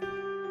retreat.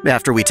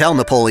 After we tell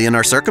Napoleon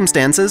our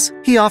circumstances,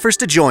 he offers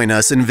to join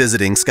us in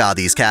visiting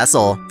Skadi's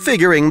castle,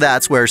 figuring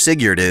that's where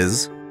Sigurd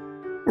is.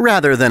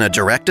 Rather than a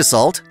direct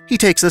assault, he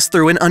takes us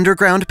through an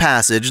underground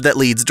passage that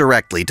leads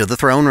directly to the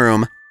throne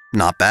room.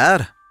 Not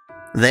bad.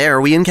 There,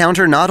 we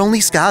encounter not only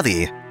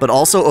Skadi, but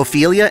also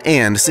Ophelia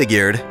and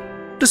Sigurd.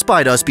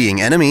 Despite us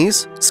being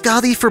enemies,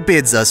 Skadi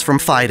forbids us from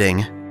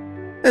fighting.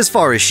 As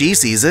far as she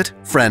sees it,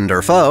 friend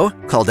or foe,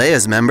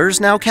 Chaldea's members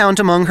now count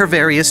among her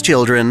various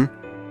children.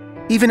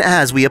 Even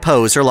as we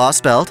oppose her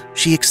Lostbelt,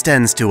 she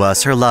extends to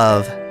us her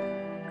love.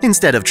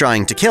 Instead of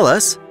trying to kill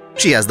us,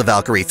 she has the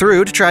Valkyrie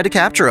Thrud try to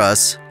capture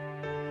us.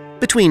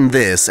 Between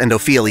this and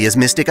Ophelia's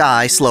mystic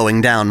eye slowing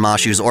down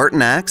Mashu's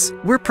Orton axe,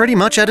 we're pretty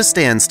much at a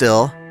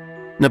standstill.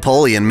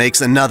 Napoleon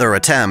makes another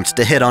attempt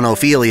to hit on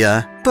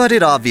Ophelia, but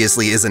it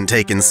obviously isn't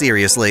taken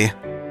seriously.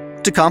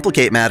 To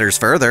complicate matters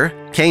further,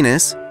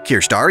 Canis,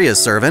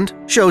 Kirstaria's servant,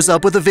 shows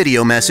up with a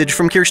video message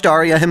from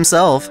Kirstaria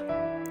himself.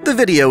 The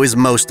video is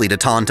mostly to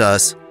taunt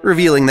us,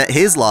 revealing that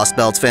his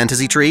Lostbelt's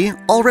fantasy tree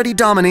already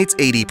dominates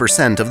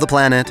 80% of the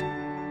planet.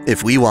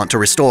 If we want to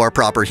restore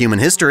proper human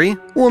history,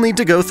 we'll need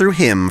to go through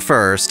him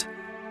first.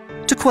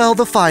 To quell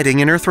the fighting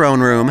in her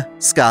throne room,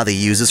 Skadi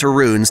uses her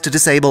runes to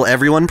disable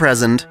everyone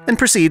present and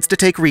proceeds to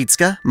take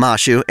Ritska,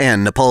 Mashu,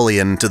 and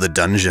Napoleon to the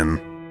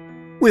dungeon.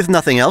 With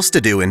nothing else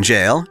to do in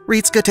jail,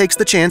 Ritska takes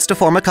the chance to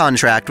form a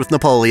contract with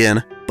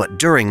Napoleon, but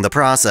during the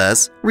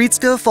process,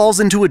 Ritska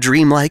falls into a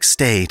dreamlike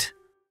state.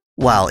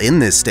 While in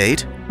this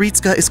state,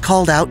 Ritska is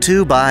called out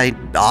to by,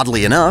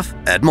 oddly enough,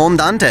 Edmond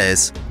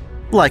Dantes.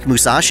 Like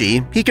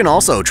Musashi, he can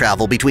also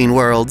travel between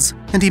worlds,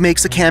 and he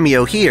makes a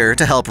cameo here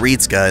to help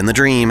Ritska in the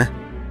dream.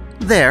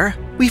 There,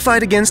 we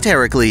fight against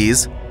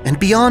Heracles, and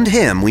beyond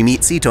him we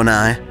meet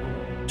Sitonai.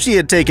 She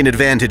had taken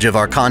advantage of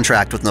our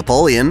contract with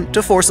Napoleon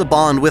to force a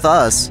bond with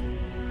us.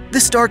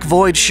 This dark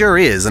void sure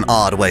is an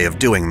odd way of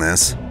doing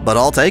this, but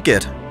I'll take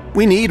it.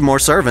 We need more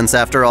servants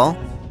after all.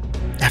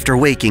 After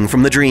waking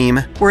from the dream,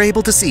 we're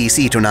able to see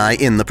Sitonai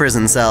in the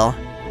prison cell.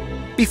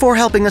 Before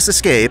helping us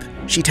escape,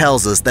 she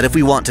tells us that if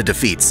we want to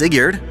defeat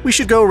Sigurd, we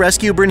should go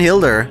rescue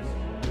Brynhildr.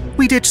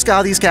 We ditch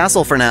Skadi's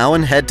castle for now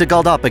and head to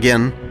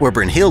Galdhöpiggen, where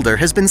Brynhildr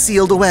has been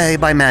sealed away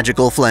by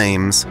magical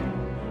flames.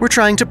 We're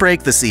trying to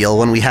break the seal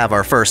when we have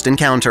our first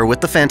encounter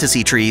with the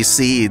fantasy tree's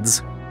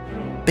seeds.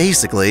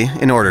 Basically,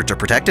 in order to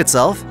protect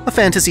itself, a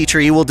fantasy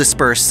tree will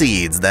disperse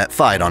seeds that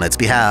fight on its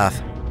behalf.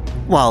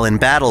 While in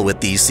battle with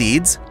these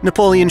seeds,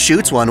 Napoleon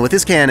shoots one with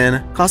his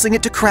cannon, causing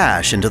it to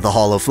crash into the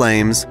Hall of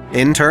Flames,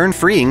 in turn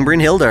freeing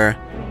Brynhildr.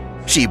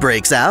 She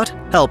breaks out,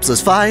 helps us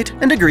fight,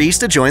 and agrees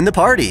to join the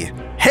party.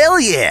 Hell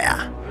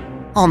yeah!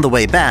 On the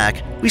way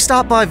back, we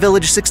stop by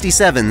Village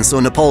 67 so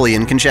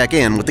Napoleon can check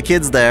in with the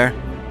kids there.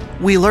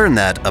 We learn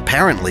that,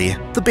 apparently,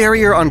 the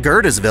barrier on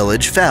Gerda's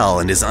village fell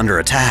and is under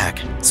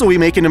attack, so we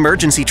make an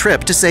emergency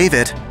trip to save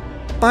it.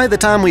 By the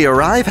time we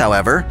arrive,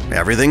 however,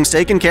 everything's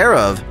taken care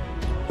of.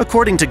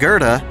 According to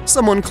Gerda,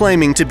 someone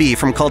claiming to be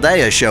from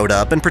Chaldea showed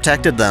up and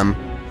protected them.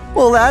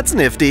 Well, that's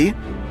nifty.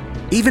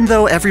 Even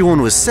though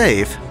everyone was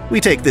safe, we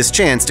take this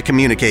chance to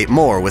communicate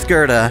more with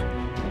Gerda.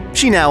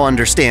 She now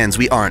understands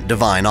we aren't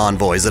divine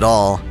envoys at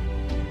all.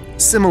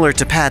 Similar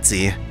to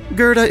Patsy,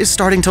 Gerda is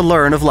starting to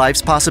learn of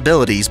life's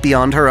possibilities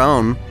beyond her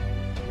own.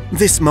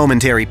 This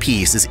momentary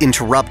peace is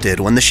interrupted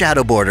when the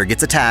Shadow Border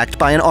gets attacked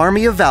by an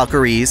army of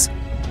Valkyries.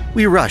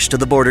 We rush to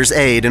the border's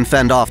aid and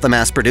fend off the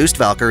mass-produced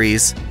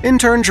Valkyries, in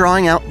turn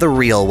drawing out the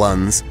real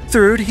ones,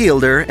 Thrud,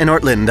 Hildr, and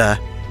Ortlinda.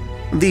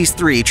 These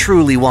three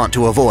truly want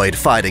to avoid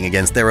fighting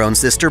against their own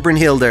sister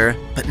Brynhildr,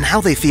 but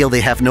now they feel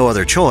they have no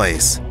other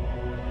choice.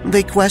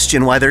 They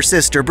question why their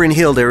sister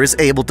Brynhildr is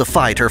able to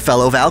fight her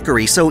fellow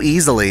Valkyrie so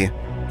easily,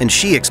 and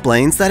she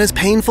explains that as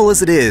painful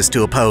as it is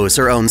to oppose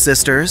her own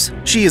sisters,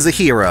 she is a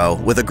hero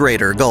with a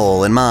greater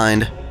goal in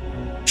mind.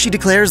 She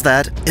declares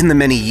that, in the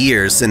many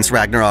years since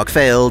Ragnarok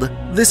failed,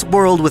 this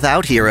world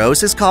without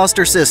heroes has caused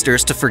her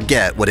sisters to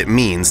forget what it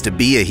means to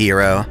be a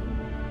hero.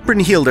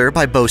 Brynhildr,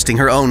 by boasting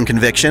her own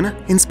conviction,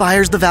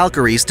 inspires the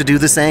Valkyries to do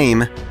the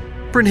same.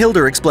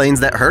 Brynhildr explains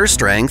that her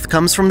strength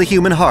comes from the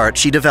human heart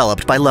she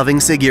developed by loving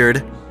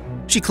Sigurd.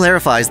 She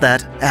clarifies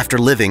that, after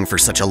living for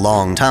such a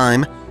long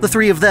time, the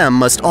three of them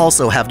must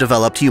also have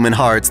developed human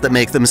hearts that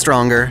make them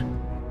stronger.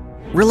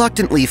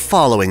 Reluctantly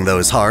following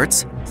those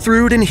hearts,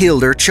 Thrud and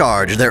Hildr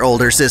charge their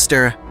older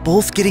sister,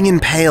 both getting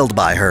impaled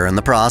by her in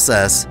the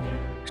process.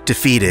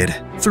 Defeated,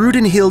 Thrud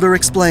and Hildr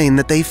explain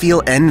that they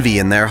feel envy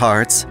in their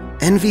hearts,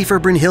 envy for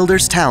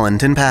Brynhildr's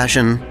talent and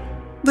passion.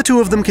 The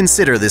two of them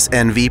consider this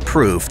envy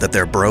proof that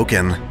they're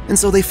broken, and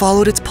so they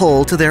followed its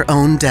pull to their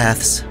own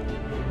deaths.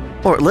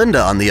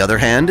 Ortlinda, on the other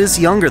hand, is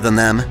younger than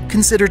them,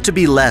 considered to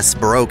be less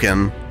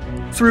broken.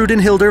 Thrud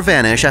and Hildur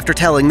vanish after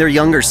telling their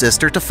younger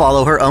sister to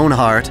follow her own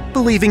heart,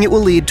 believing it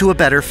will lead to a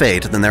better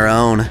fate than their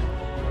own.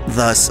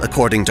 Thus,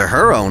 according to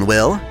her own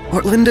will,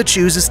 Ortlinda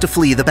chooses to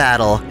flee the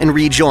battle and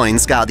rejoin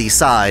Skadi's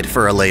side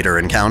for a later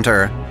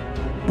encounter.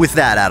 With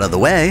that out of the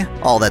way,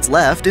 all that's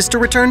left is to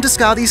return to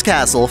Skadi's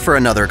castle for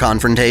another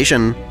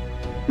confrontation.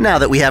 Now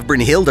that we have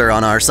Brynhildr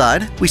on our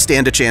side, we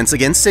stand a chance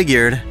against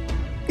Sigurd.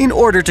 In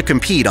order to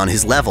compete on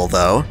his level,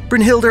 though,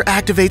 Brynhildr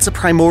activates a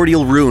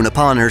primordial rune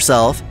upon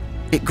herself.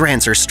 It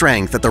grants her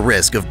strength at the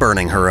risk of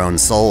burning her own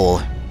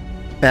soul.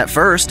 At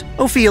first,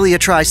 Ophelia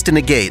tries to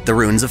negate the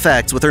rune's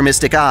effects with her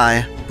mystic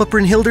eye, but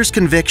Brynhildr's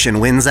conviction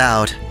wins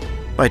out.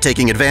 By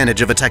taking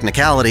advantage of a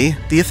technicality,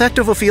 the effect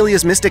of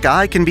Ophelia's mystic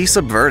eye can be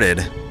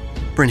subverted.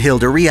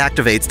 Brynhildr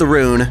reactivates the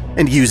rune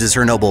and uses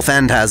her noble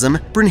phantasm,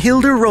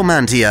 Brynhildr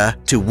Romantia,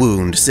 to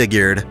wound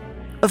Sigurd.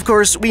 Of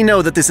course, we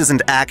know that this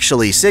isn't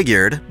actually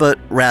Sigurd, but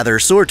rather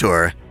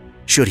Surtur.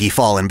 Should he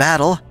fall in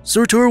battle,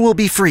 Surtur will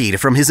be freed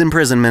from his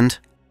imprisonment.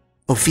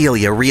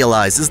 Ophelia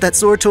realizes that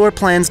Surtur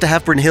plans to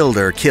have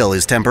Brynhildr kill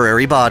his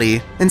temporary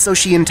body, and so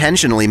she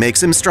intentionally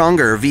makes him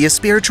stronger via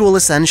spiritual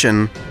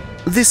ascension.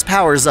 This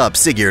powers up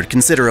Sigurd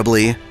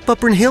considerably, but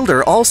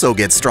Brynhildr also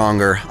gets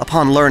stronger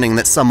upon learning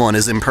that someone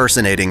is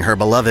impersonating her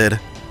beloved.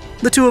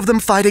 The two of them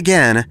fight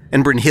again,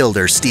 and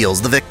Brynhildr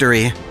steals the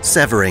victory,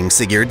 severing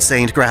Sigurd's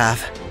Saint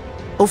Graf.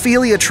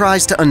 Ophelia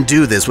tries to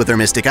undo this with her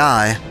mystic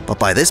eye, but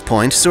by this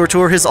point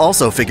Surtur has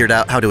also figured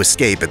out how to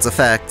escape its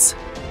effects.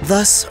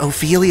 Thus,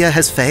 Ophelia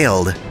has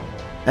failed.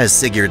 As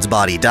Sigurd's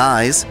body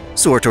dies,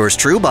 Surtur's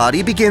true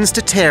body begins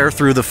to tear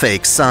through the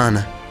fake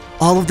sun.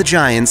 All of the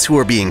giants who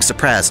are being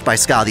suppressed by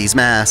Skadi's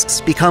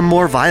masks become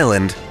more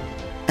violent.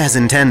 As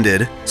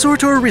intended,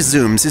 Surtur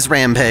resumes his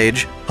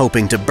rampage,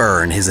 hoping to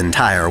burn his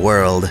entire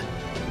world.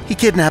 He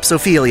kidnaps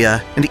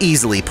Ophelia and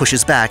easily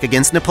pushes back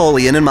against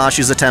Napoleon and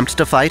Mashu's attempt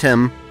to fight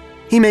him.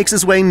 He makes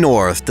his way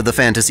north to the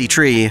fantasy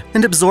tree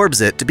and absorbs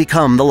it to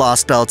become the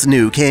Lostbelt's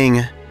new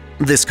king.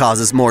 This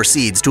causes more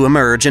seeds to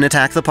emerge and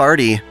attack the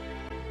party.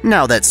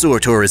 Now that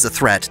Surtur is a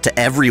threat to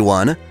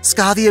everyone,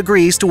 Skadi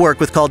agrees to work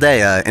with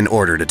Chaldea in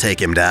order to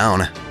take him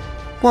down.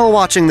 While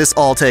watching this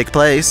all take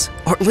place,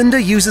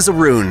 Ortlinda uses a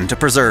rune to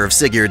preserve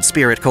Sigurd's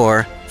spirit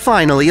core,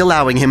 finally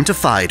allowing him to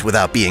fight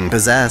without being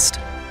possessed.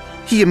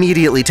 He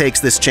immediately takes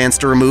this chance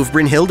to remove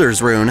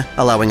Brynhildr's rune,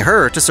 allowing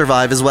her to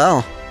survive as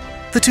well.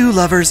 The two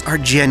lovers are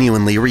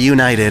genuinely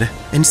reunited,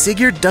 and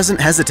Sigurd doesn't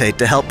hesitate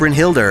to help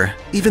Brynhildr,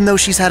 even though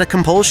she's had a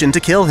compulsion to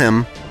kill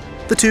him.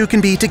 The two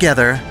can be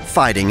together,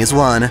 fighting as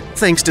one,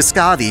 thanks to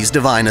Skadi's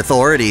divine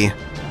authority.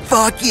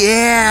 Fuck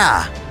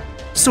yeah!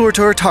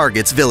 Surtur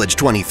targets Village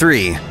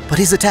 23, but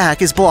his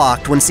attack is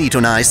blocked when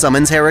Sitonai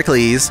summons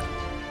Heracles.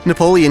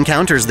 Napoleon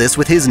counters this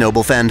with his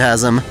noble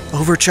phantasm,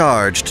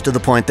 overcharged to the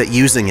point that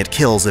using it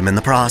kills him in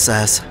the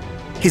process.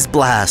 His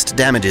blast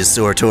damages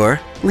Surtur,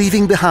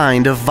 leaving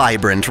behind a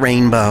vibrant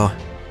rainbow.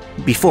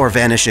 Before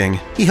vanishing,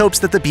 he hopes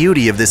that the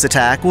beauty of this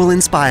attack will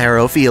inspire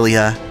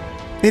Ophelia.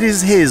 It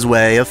is his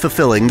way of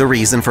fulfilling the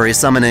reason for his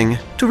summoning,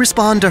 to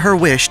respond to her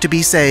wish to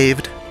be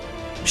saved.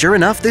 Sure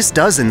enough, this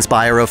does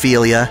inspire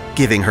Ophelia,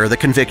 giving her the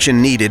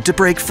conviction needed to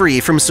break free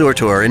from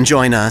Surtur and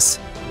join us.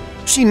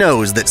 She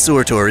knows that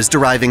Surtur is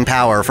deriving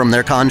power from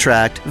their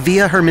contract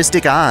via her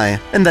mystic eye,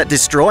 and that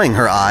destroying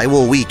her eye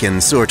will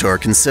weaken Surtur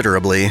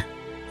considerably.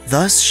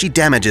 Thus, she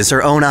damages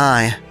her own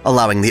eye,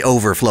 allowing the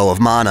overflow of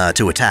mana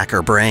to attack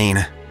her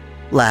brain.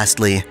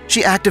 Lastly,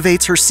 she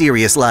activates her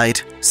Sirius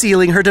Light,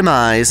 sealing her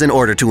demise in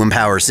order to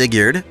empower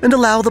Sigurd and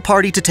allow the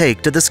party to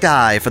take to the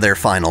sky for their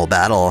final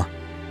battle.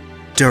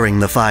 During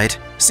the fight,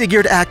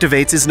 Sigurd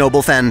activates his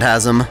noble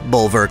phantasm,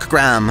 Bulwark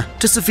Gram,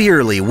 to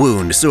severely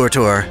wound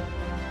Surtur.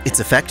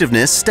 Its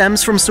effectiveness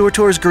stems from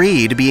Surtur's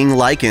greed being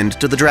likened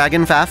to the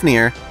dragon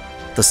Fafnir.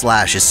 The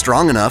slash is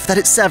strong enough that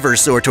it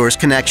severs Surtur's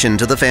connection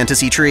to the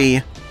fantasy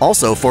tree,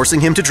 also forcing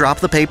him to drop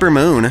the paper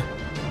moon.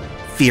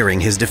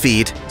 Fearing his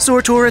defeat,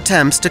 Surtur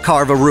attempts to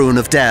carve a rune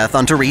of death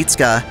onto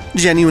Ritska,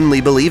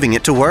 genuinely believing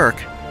it to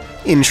work.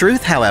 In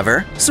truth,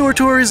 however,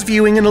 Surtur is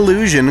viewing an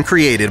illusion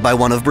created by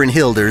one of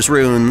Brynhildr's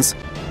runes.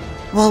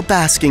 While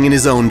basking in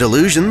his own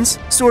delusions,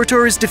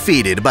 Surtur is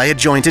defeated by a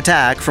joint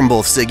attack from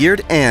both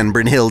Sigurd and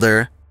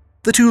Brynhildr.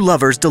 The two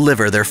lovers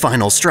deliver their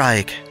final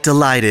strike,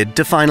 delighted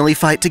to finally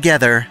fight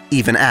together,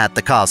 even at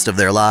the cost of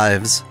their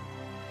lives.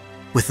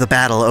 With the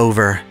battle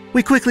over,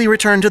 we quickly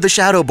return to the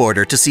Shadow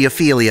Border to see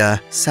Ophelia,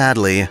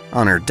 sadly,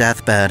 on her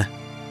deathbed.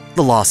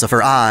 The loss of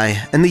her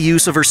eye and the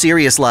use of her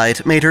Sirius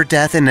Light made her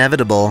death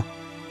inevitable.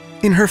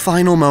 In her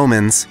final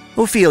moments,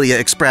 Ophelia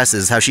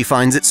expresses how she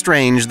finds it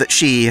strange that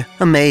she,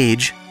 a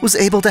mage, was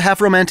able to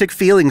have romantic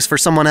feelings for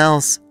someone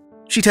else.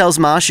 She tells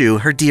Mashu,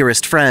 her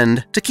dearest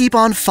friend, to keep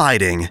on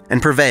fighting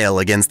and prevail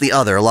against the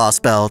other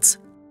Lostbelts.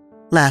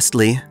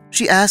 Lastly,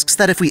 she asks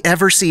that if we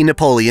ever see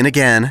Napoleon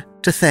again,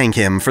 to thank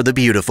him for the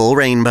beautiful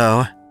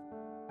rainbow.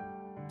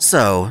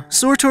 So,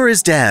 Surtur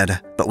is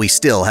dead, but we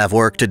still have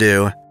work to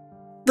do.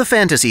 The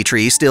fantasy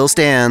tree still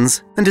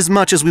stands, and as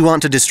much as we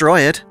want to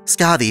destroy it,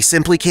 Skadi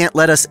simply can't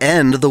let us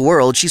end the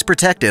world she's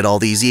protected all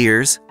these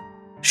years.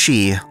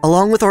 She,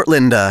 along with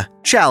Ortlinda,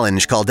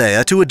 challenge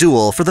Chaldea to a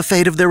duel for the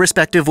fate of their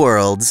respective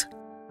worlds.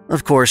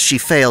 Of course, she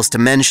fails to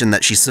mention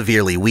that she's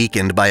severely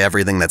weakened by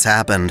everything that's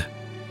happened.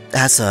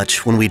 As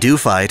such, when we do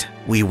fight,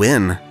 we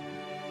win.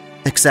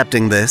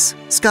 Accepting this,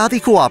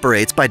 Skadi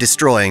cooperates by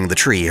destroying the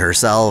tree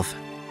herself.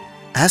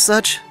 As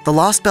such, the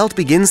Lostbelt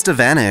begins to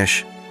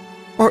vanish.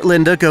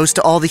 Ortlinda goes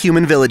to all the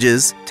human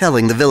villages,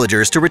 telling the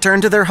villagers to return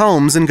to their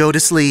homes and go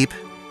to sleep.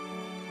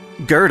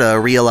 Gerda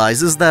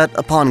realizes that,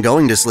 upon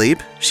going to sleep,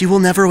 she will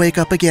never wake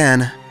up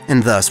again,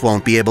 and thus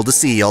won't be able to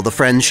see all the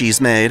friends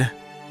she's made.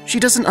 She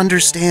doesn't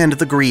understand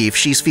the grief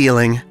she's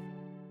feeling.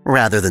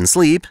 Rather than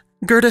sleep,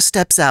 Gerda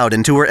steps out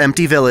into her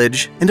empty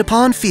village, and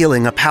upon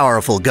feeling a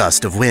powerful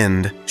gust of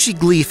wind, she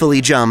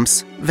gleefully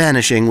jumps,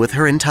 vanishing with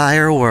her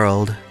entire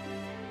world.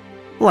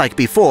 Like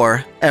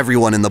before,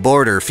 everyone in the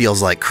border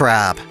feels like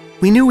crap.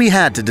 We knew we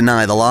had to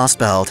deny the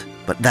Lostbelt,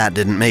 but that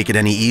didn't make it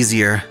any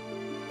easier.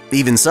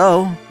 Even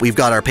so, we've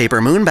got our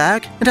paper moon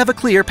back and have a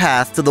clear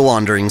path to the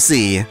Wandering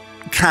Sea.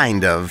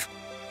 Kind of.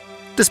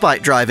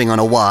 Despite driving on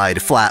a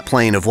wide, flat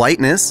plain of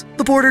whiteness,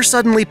 the border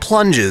suddenly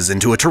plunges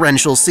into a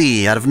torrential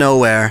sea out of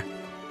nowhere.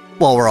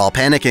 While we're all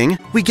panicking,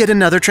 we get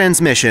another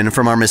transmission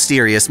from our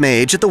mysterious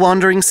mage at the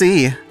Wandering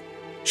Sea.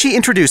 She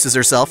introduces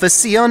herself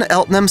as Sion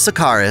Eltnam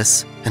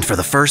Sakaris, and for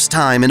the first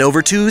time in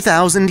over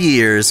 2,000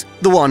 years,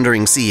 the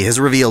Wandering Sea has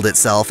revealed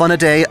itself on a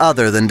day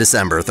other than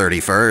December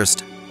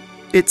 31st.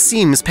 It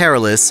seems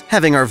perilous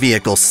having our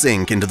vehicle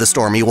sink into the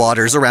stormy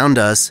waters around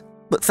us,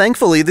 but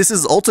thankfully this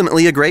is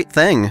ultimately a great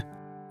thing.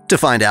 To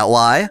find out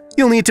why,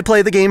 you'll need to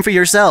play the game for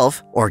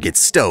yourself, or get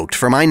stoked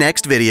for my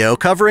next video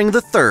covering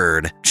the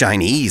third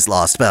Chinese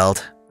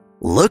Lostbelt.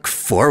 Look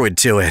forward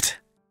to it!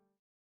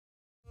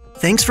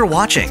 Thanks for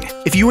watching.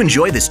 If you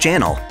enjoy this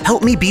channel,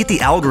 help me beat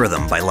the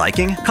algorithm by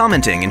liking,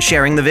 commenting, and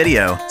sharing the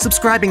video,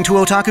 subscribing to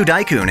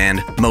OtakuDaiKun,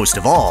 and, most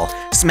of all,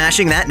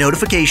 smashing that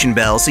notification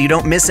bell so you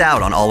don't miss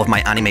out on all of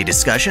my anime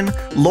discussion,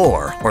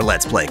 lore, or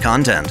Let's Play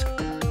content.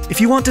 If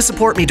you want to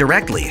support me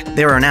directly,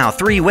 there are now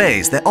 3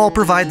 ways that all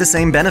provide the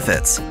same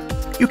benefits.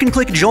 You can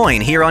click Join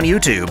here on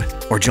YouTube,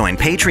 or join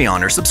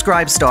Patreon or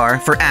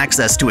Subscribestar for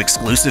access to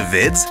exclusive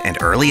vids and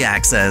early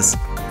access.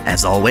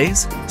 As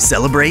always,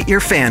 celebrate your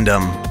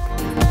fandom.